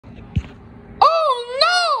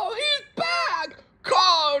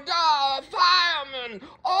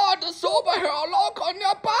superhero local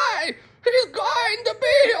nearby. He's going to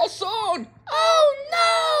be here soon. Oh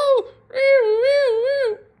no!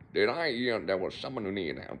 Did I hear there was someone who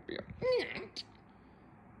needed help here?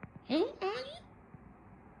 Who are you?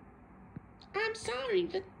 I'm sorry,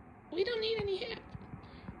 but we don't need any help.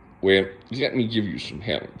 Well, let me give you some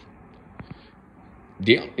help.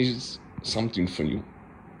 There is something for you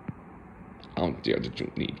out there that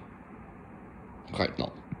you need right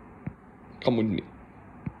now. Come with me.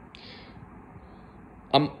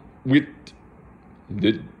 I'm with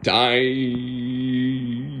the time.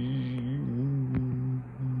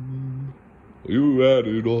 You had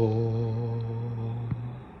it all.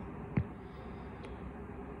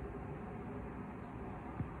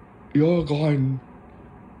 You're going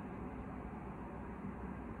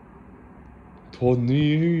to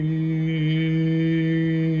need.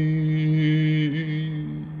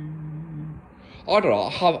 I don't know,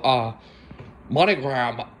 have a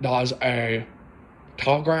MoneyGram does a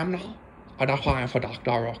telegram now. I'm not applying for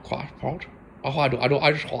Dr. Passport. That's what I do.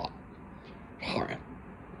 I just thought. Sorry.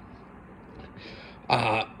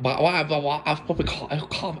 But I've probably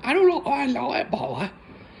called. I don't know. I know it, but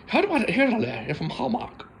here's a letter from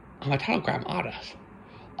Hallmark. I'm a telegram artist.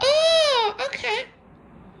 Oh, okay.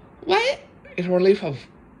 What? It's a relief of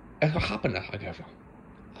it's a happiness I give you.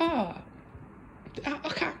 Oh.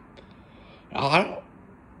 Okay. Well,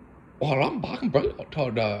 I can bring you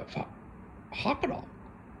to the hospital.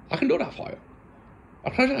 I can do that for you. I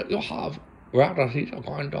think you'll have relatives are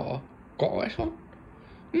going to go away soon.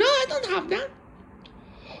 No, I don't have that.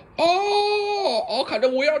 Oh, okay,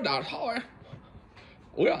 then we're that, sorry.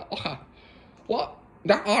 Yeah, okay. Well,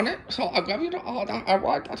 they're on it, so I give you that, I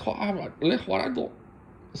write, that's what I write, list what I do.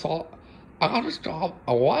 So, I got this job,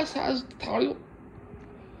 and what it says to tell you,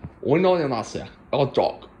 we know you're not sick, it's a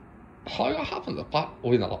joke. How you happen, but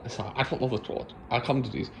we know, I don't know the truth. I come to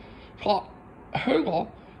these. So, here you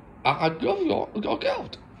go, I give you your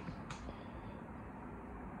gift.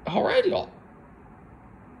 A radio.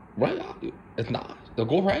 Radio, it's not. The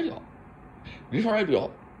good radio. This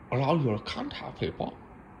radio allows you to contact people.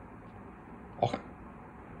 Okay?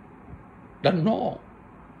 They know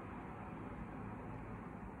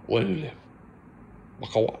where you live.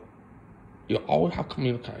 Because what? You always have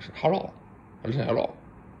communication. Hello. I say hello.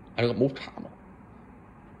 And you move channel.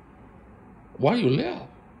 Where you live,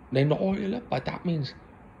 they know where you live, but that means,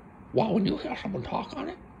 well, when you hear someone talk on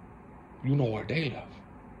it, you know where they live.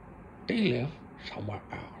 They live somewhere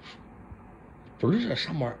else. So this is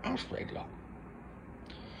somewhere else radio.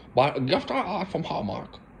 But a gift I got from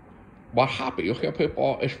Hallmark. But happy, you hear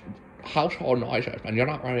people, it's household noises, and you're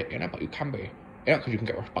not really in it, but you can be in it because you can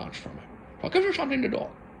get response from it. So it gives you something to do.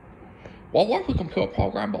 Well, what if we computer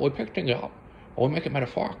program, but we pick things up, and we make it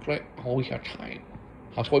metaphorically, and we hear time.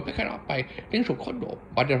 So we pick it up by things we could do,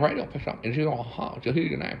 but the radio picks up, and you go, you hear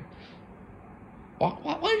your name.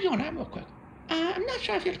 What is your name real quick? I'm not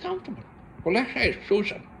sure if you're comfortable. Well, let's say it's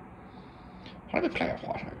Susan. Let me play it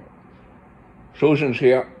for a second. Susan's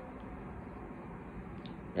here.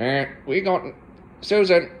 And we got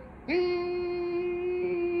Susan.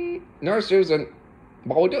 No Susan.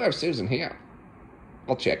 But we do have Susan here.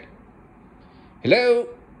 I'll check. Hello?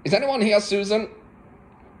 Is anyone here, Susan?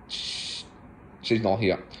 Shh. She's not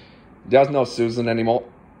here. There's no Susan anymore.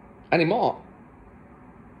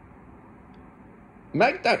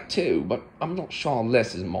 Make that too, but I'm not sure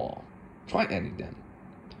less is more. Try any then.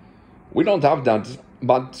 We don't have that,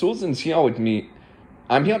 but Susan's here with me.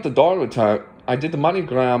 I'm here at the door with her. I did the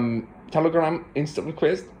MoneyGram telegram instant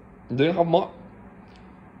request. Do you have more?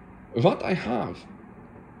 What I have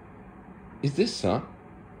is this, sir.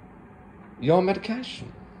 Your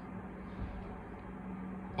medication.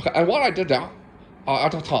 Okay, and what I did there, I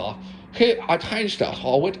changed that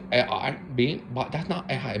with AI but that's not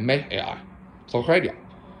AI, it made AI. So radio.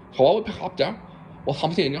 So what we pick up there was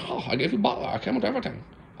something in your house. I gave you butler, I came with everything.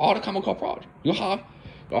 All the chemical approach. You have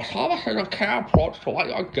your service and care approach to what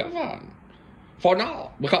you're given. For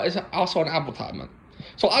now, because it's also an advertisement.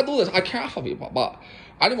 So I do this, I care for people. But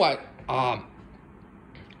anyway,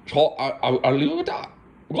 so I'll leave it with that.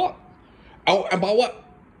 Good. Oh, and by what?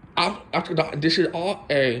 After that, this is all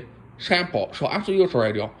a sample. So after you use the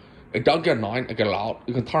radio, it does get annoying, it gets loud.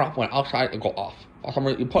 You can turn off when outside, it go off. For some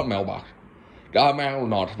reason, you put mailbox. The mail will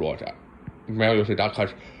not do that. Mail usually does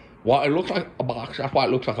because, well, it looks like a box. That's why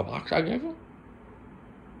it looks like a box I gave you.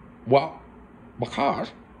 Well,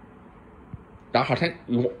 because that's I think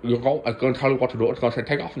you go, it's going to tell you what to do. It's going to say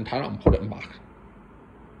take off and turn it and put it in box.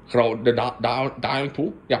 So the dialing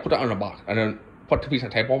tool, yeah, put it in the box and then put the piece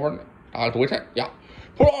of tape over it. I'll do it, yeah.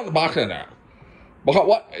 Put it on the box in there. Because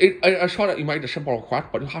what, I saw that you made a simple request,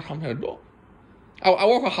 but you have something to do. I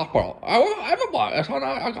work at a hospital. I work everybody.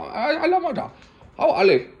 I love my job. I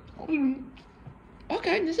live.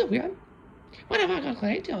 Okay, this is weird. What have I got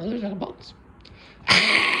to eat? I'll lose like a box.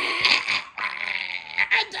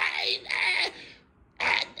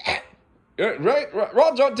 Right,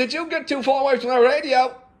 Roger, did you get too far away from the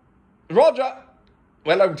radio? Roger.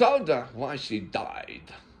 Well, I told her why she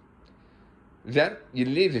died. Then you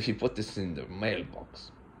leave if you put this in the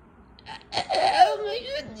mailbox. Oh my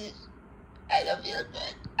goodness. I don't feel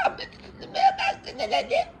good. I'll put it in the mailbox and then I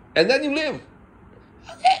did. And then you live.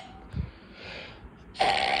 Okay.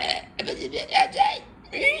 I put it in the outside.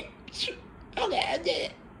 Okay, I did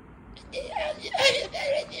it.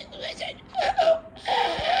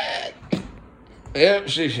 Yeah,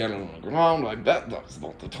 she fell on the ground. I bet that's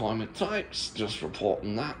not the time it takes. Just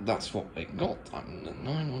reporting that. That's what we got. And the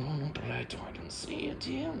 911 operator, I can see it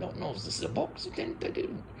here. I don't know if this is a box you think they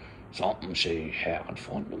do. Something she had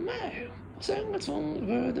from the mail. Sang a song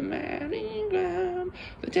for the Marigram,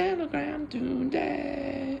 the telegram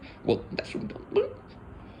today. Well, that's what I'm done.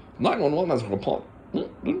 911 has a report.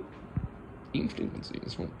 In frequency.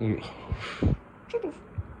 Shut off.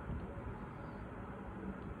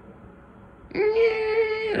 2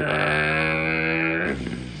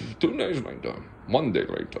 days later, 1 day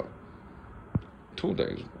later, 2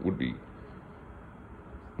 days would be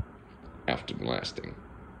after the last thing.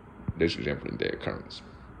 This is everyday occurrence.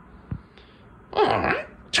 Alright.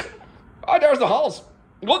 Oh, there's the house.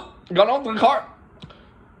 Good. Got onto the car.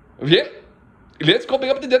 Yeah. Let's go pick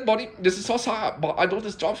up the dead body. This is so sad, but I do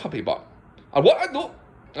this job for people. And what I do,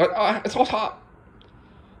 it's so sad.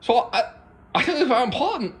 So I think it's very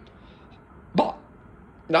important. But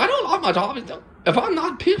I don't like my job. If I'm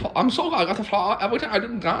not people, I'm so glad I got to fly everything I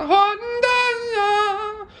did. I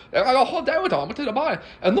got a whole day with them to the body.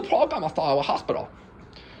 And the program I started with hospital.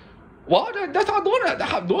 Well, that's not doing it. They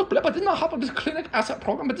have to do it, but they did not have this clinic asset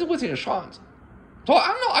program, but this was the insurance. So I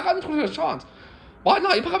don't know, I got into the insurance. Why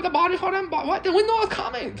not? You pick up the body for them, but why? We know it's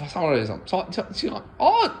coming for some reason. So I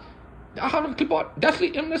have a clipboard, deathly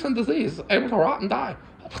illness and disease, able to rot and die.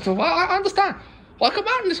 So I understand. Well, come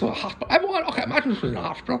out in this hospital. Everyone, okay, imagine this was in a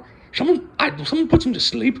hospital. Someone puts him to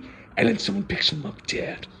sleep, and then someone picks him up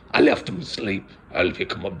dead. I left him to sleep. I'll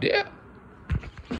pick him up dead.